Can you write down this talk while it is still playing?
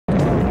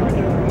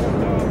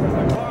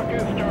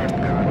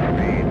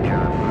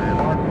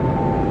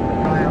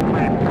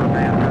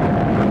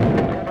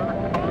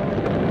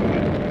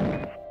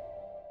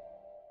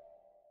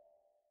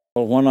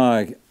Well, when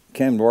I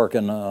came to work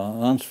in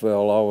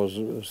Huntsville, I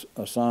was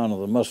assigned to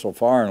the missile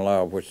firing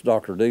lab, which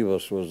Dr.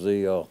 Debus was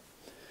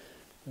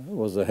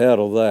the head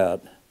of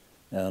that.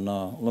 And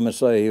let me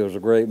say, he was a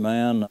great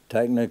man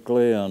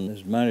technically, and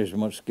his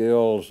management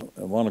skills.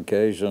 On one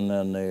occasion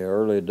in the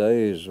early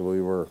days, we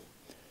were,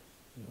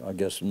 I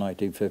guess in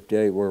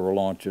 1958, we were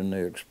launching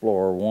the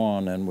Explorer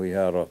 1, and we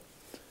had a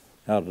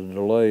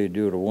delay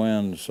due to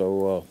wind,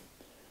 so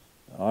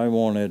I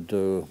wanted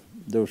to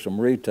do some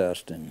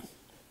retesting.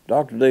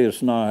 Dr.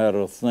 Debus and I had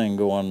a thing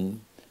going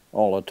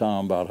all the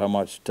time about how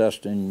much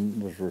testing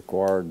was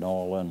required and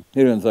all, and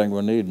he didn't think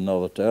we needed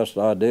another test.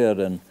 I did,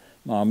 and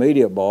my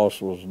immediate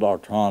boss was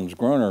Dr. Hans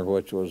Gruner,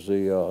 which was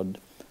he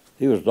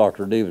was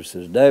Dr.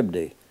 Debus's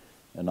deputy.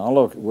 And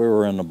we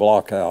were in the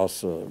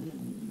blockhouse,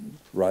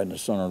 right in the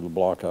center of the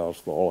blockhouse,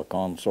 with all the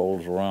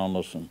consoles around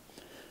us,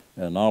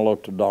 and I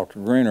looked to Dr.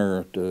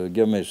 Gruner to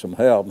give me some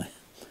help.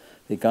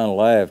 He kind of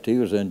laughed. He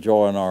was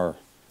enjoying our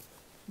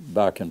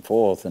back and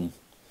forth, and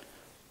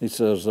he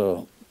says,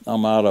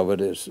 I'm out of it.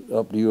 It's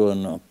up to you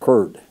and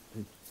Kurt.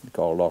 He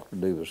called Dr.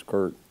 Debus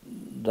Kurt.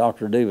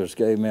 Dr. Debus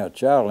gave me a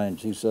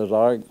challenge. He says,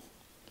 I'll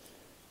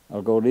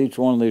go to each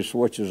one of these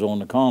switches on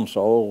the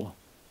console,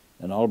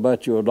 and I'll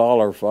bet you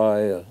 $1 if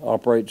I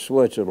operate the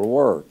switch, it'll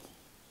work.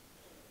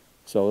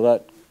 So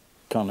that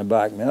kind of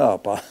backed me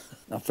up.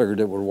 I figured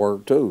it would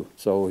work too.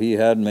 So he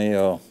had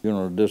me,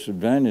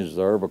 disadvantaged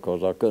there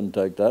because I couldn't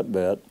take that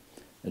bet.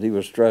 And he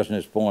was stressing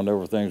his point,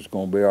 everything's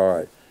going to be all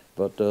right.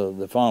 But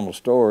the final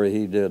story,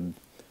 he did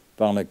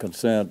finally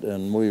consent,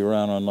 and we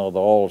ran another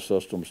all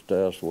systems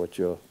test, which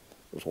was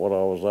what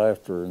I was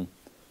after, and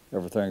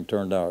everything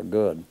turned out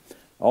good.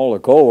 All the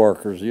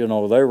co-workers, they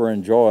were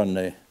enjoying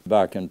the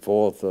back and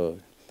forth.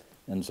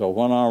 And so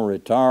when I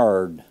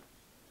retired,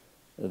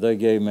 they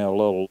gave me a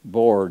little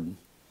board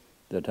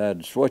that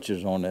had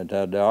switches on it. It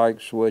had the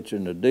Ike switch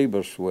and the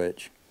Debus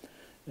switch.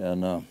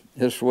 And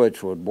his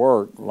switch would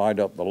work, light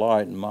up the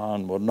light, and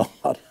mine would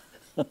not.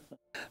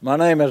 My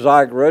name is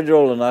Ike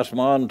Rigell, and that's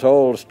my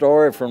untold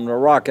story from the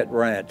Rocket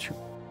Ranch.